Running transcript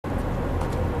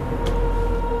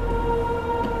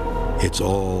It's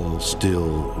all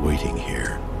still waiting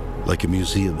here, like a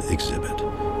museum exhibit.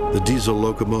 The diesel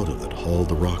locomotive that hauled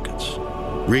the rockets.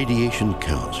 Radiation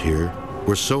counts here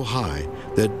were so high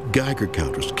that Geiger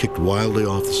counters kicked wildly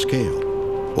off the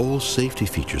scale. All safety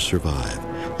features survive,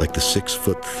 like the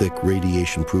 6-foot-thick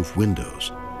radiation-proof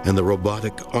windows and the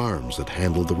robotic arms that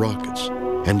handled the rockets.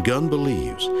 And Gunn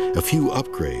believes a few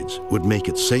upgrades would make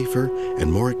it safer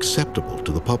and more acceptable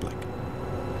to the public.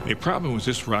 A problem with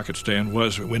this rocket stand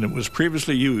was when it was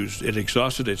previously used, it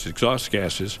exhausted its exhaust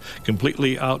gases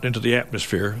completely out into the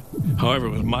atmosphere. However,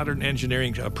 with modern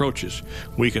engineering approaches,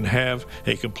 we can have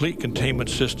a complete containment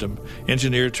system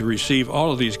engineered to receive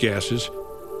all of these gases.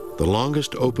 The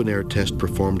longest open-air test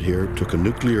performed here took a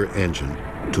nuclear engine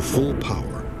to full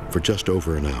power for just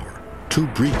over an hour. Too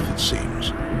brief, it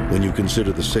seems, when you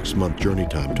consider the 6-month journey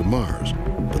time to Mars,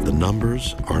 but the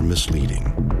numbers are misleading.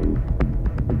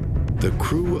 The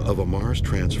crew of a Mars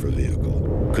transfer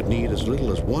vehicle could need as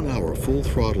little as 1 hour full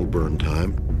throttle burn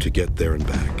time to get there and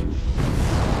back.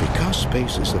 Because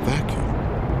space is a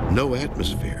vacuum, no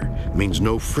atmosphere means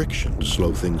no friction to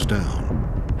slow things down.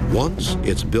 Once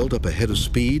it's built up ahead of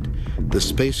speed, the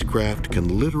spacecraft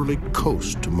can literally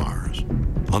coast to Mars.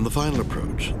 On the final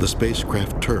approach, the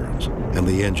spacecraft turns and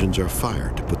the engines are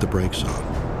fired to put the brakes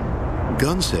on.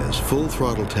 Gunn says full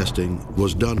throttle testing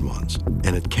was done once,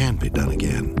 and it can be done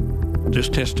again. This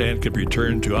test stand could be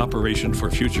returned to operation for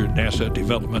future NASA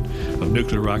development of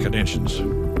nuclear rocket engines.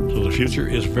 So the future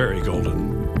is very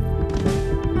golden.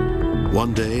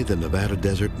 One day, the Nevada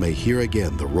desert may hear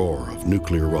again the roar of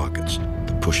nuclear rockets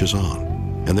that pushes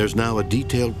on. And there's now a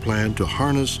detailed plan to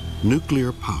harness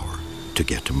nuclear power to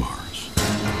get to Mars.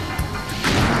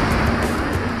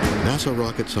 NASA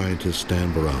rocket scientist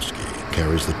Stan Borowski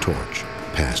carries the torch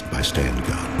passed by Stan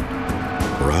Gunn.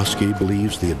 Borowski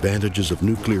believes the advantages of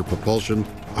nuclear propulsion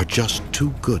are just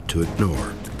too good to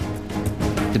ignore.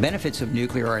 The benefits of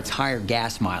nuclear are its higher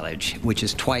gas mileage, which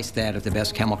is twice that of the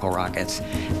best chemical rockets.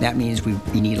 That means we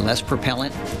need less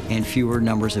propellant and fewer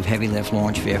numbers of heavy lift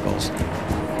launch vehicles.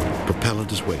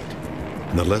 Propellant is weight,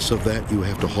 and the less of that you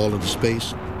have to haul into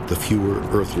space, the fewer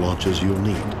Earth launches you'll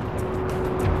need.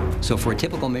 So for a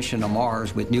typical mission to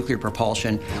Mars with nuclear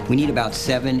propulsion, we need about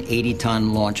 7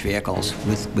 80-ton launch vehicles.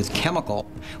 With chemical,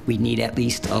 we need at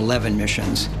least 11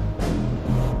 missions.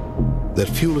 That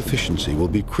fuel efficiency will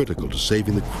be critical to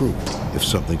saving the crew if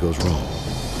something goes wrong.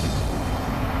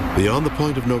 Beyond the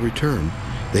point of no return,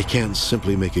 they can't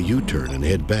simply make a U-turn and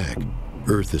head back.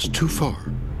 Earth is too far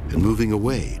and moving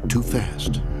away too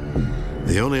fast.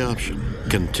 The only option,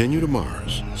 continue to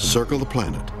Mars, circle the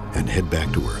planet, and head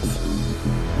back to Earth.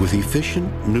 With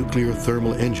efficient nuclear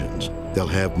thermal engines, they'll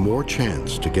have more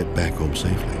chance to get back home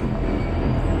safely.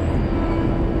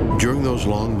 During those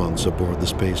long months aboard the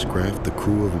spacecraft, the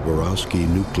crew of a Borowski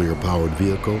nuclear-powered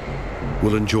vehicle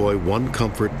will enjoy one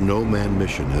comfort no manned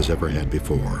mission has ever had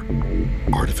before: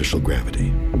 artificial gravity.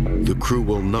 The crew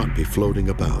will not be floating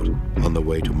about on the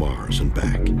way to Mars and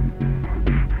back.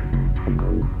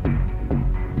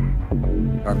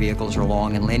 Our vehicles are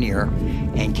long and linear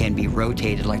and can be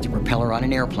rotated like the propeller on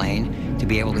an airplane to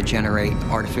be able to generate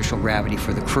artificial gravity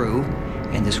for the crew,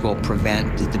 and this will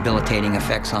prevent the debilitating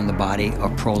effects on the body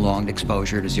of prolonged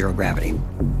exposure to zero gravity.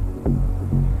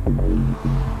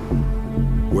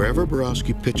 Wherever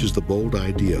Borowski pitches the bold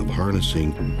idea of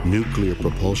harnessing nuclear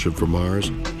propulsion for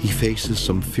Mars, he faces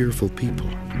some fearful people.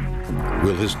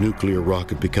 Will his nuclear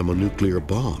rocket become a nuclear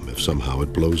bomb if somehow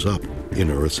it blows up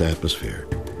in Earth's atmosphere?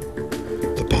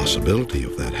 The possibility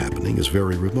of that happening is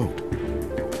very remote.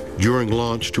 During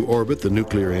launch to orbit, the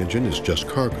nuclear engine is just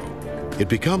cargo. It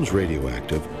becomes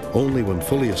radioactive only when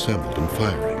fully assembled and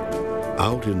firing.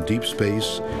 Out in deep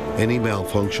space, any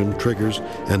malfunction triggers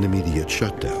an immediate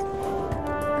shutdown.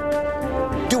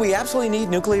 Do we absolutely need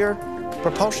nuclear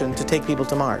propulsion to take people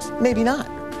to Mars? Maybe not.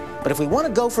 But if we want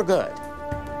to go for good,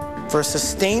 for a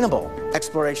sustainable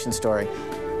exploration story,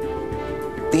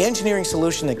 the engineering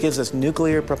solution that gives us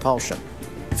nuclear propulsion,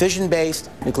 fission-based,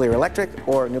 nuclear electric,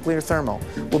 or nuclear thermal,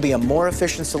 will be a more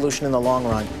efficient solution in the long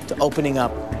run to opening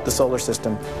up the solar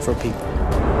system for people.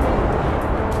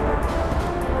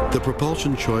 The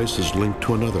propulsion choice is linked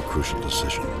to another crucial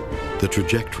decision: the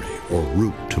trajectory or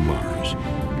route to Mars.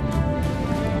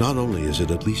 Not only is it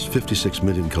at least 56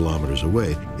 million kilometers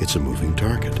away, it's a moving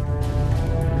target.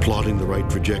 Plotting the right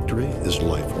trajectory is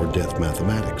life or death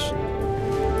mathematics.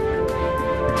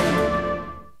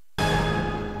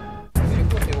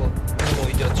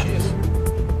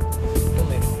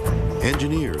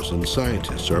 Engineers and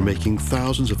scientists are making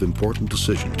thousands of important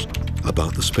decisions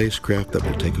about the spacecraft that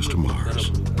will take us to Mars.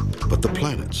 But the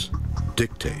planets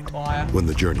dictate when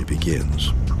the journey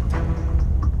begins.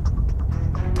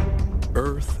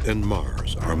 Earth and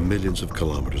Mars are millions of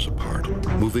kilometers apart,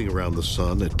 moving around the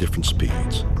sun at different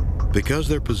speeds. Because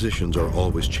their positions are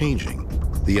always changing,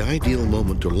 the ideal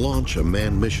moment to launch a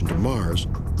manned mission to Mars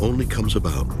only comes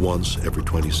about once every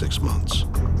 26 months.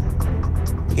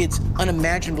 It's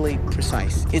unimaginably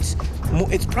precise. It's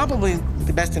probably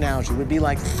the best analogy would be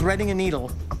like threading a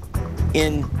needle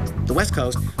in the West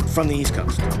Coast from the East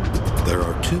Coast. There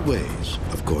are two ways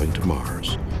of going to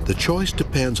Mars. The choice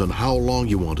depends on how long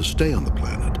you want to stay on the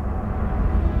planet.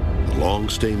 The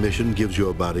long-stay mission gives you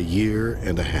about 1.5 years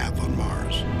on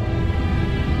Mars.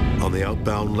 On the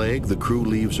outbound leg, the crew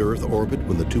leaves Earth orbit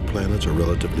when the two planets are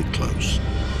relatively close.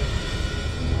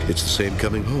 It's the same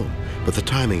coming home, but the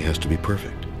timing has to be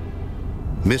perfect.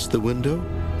 Miss the window,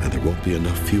 and there won't be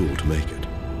enough fuel to make it.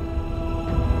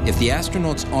 If the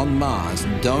astronauts on Mars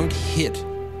don't hit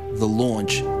the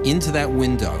launch into that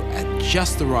window at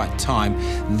just the right time,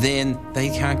 then they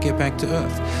can't get back to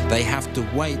Earth. They have to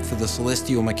wait for the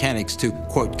celestial mechanics to,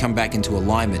 quote, come back into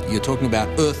alignment. You're talking about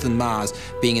Earth and Mars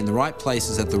being in the right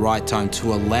places at the right time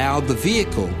to allow the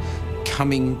vehicle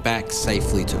coming back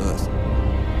safely to Earth.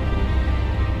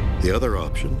 The other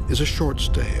option is a short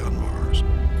stay on Mars,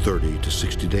 30 to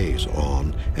 60 days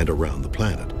on and around the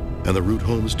planet, and the route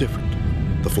home is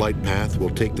different. The flight path will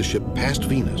take the ship past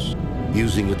Venus,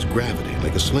 using its gravity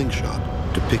like a slingshot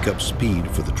to pick up speed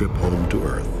for the trip home to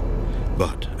Earth.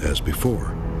 But, as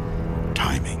before,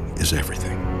 timing is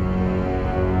everything.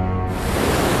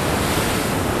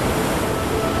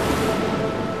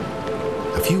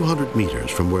 A few hundred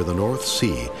meters from where the North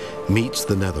Sea meets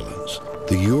the Netherlands,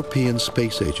 the European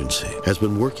Space Agency has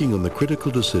been working on the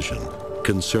critical decision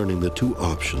concerning the two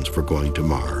options for going to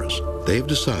Mars. They've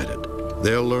decided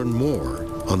they'll learn more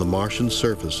on the Martian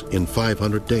surface in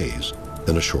 500 days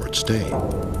than a short stay.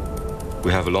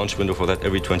 We have a launch window for that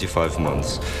every 25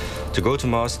 months. To go to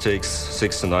Mars takes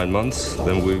 6 to 9 months.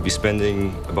 Then we'll be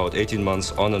spending about 18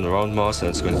 months on and around Mars, and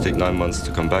it's going to take 9 months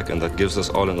to come back, and that gives us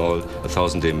all in all a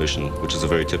 1,000-day mission, which is a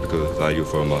very typical value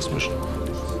for a Mars mission.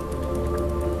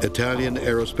 Italian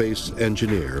aerospace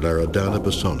engineer Loredana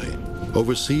Bassoni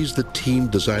oversees the team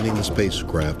designing the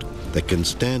spacecraft that can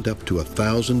stand up to a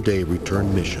 1,000-day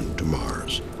return mission to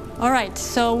Mars. All right,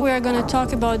 so we're going to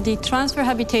talk about the transfer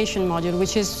habitation module,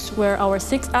 which is where our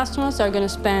 6 astronauts are going to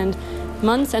spend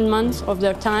months and months of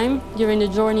their time during the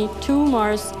journey to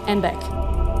Mars and back.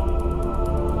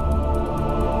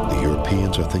 The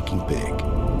Europeans are thinking big.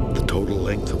 The total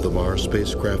length of the Mars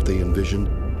spacecraft they envision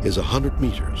is 100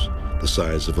 meters, the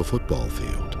size of a football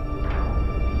field.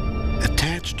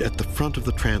 Attached at the front of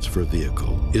the transfer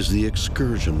vehicle is the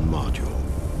excursion module.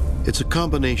 It's a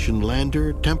combination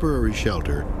lander, temporary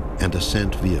shelter, and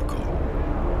ascent vehicle.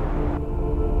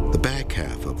 The back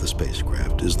half of the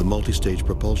spacecraft is the multi-stage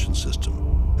propulsion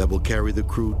system that will carry the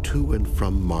crew to and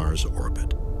from Mars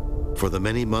orbit. For the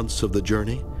many months of the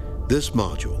journey, this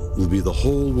module will be the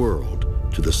whole world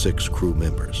to the 6 crew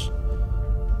members.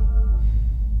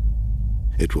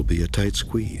 It will be a tight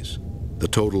squeeze. The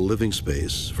total living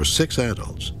space for 6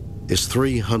 adults is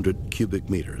 300 cubic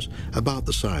meters, about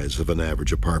the size of an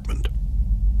average apartment.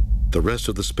 The rest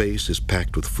of the space is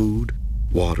packed with food,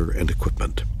 water, and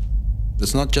equipment.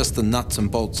 It's not just the nuts and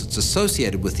bolts that's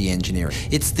associated with the engineering.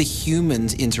 It's the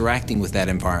humans interacting with that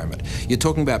environment. You're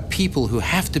talking about people who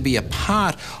have to be a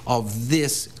part of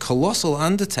this colossal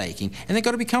undertaking, and they've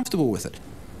got to be comfortable with it.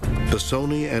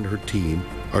 Bassoni and her team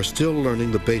are still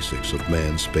learning the basics of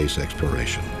manned space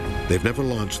exploration. They've never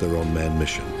launched their own manned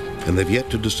mission, and they've yet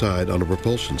to decide on a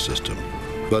propulsion system.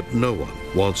 But no one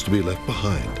wants to be left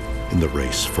behind in the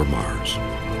race for Mars.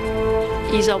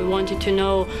 ESA wanted to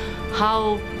know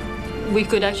how we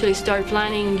could actually start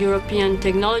planning European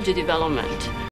technology development.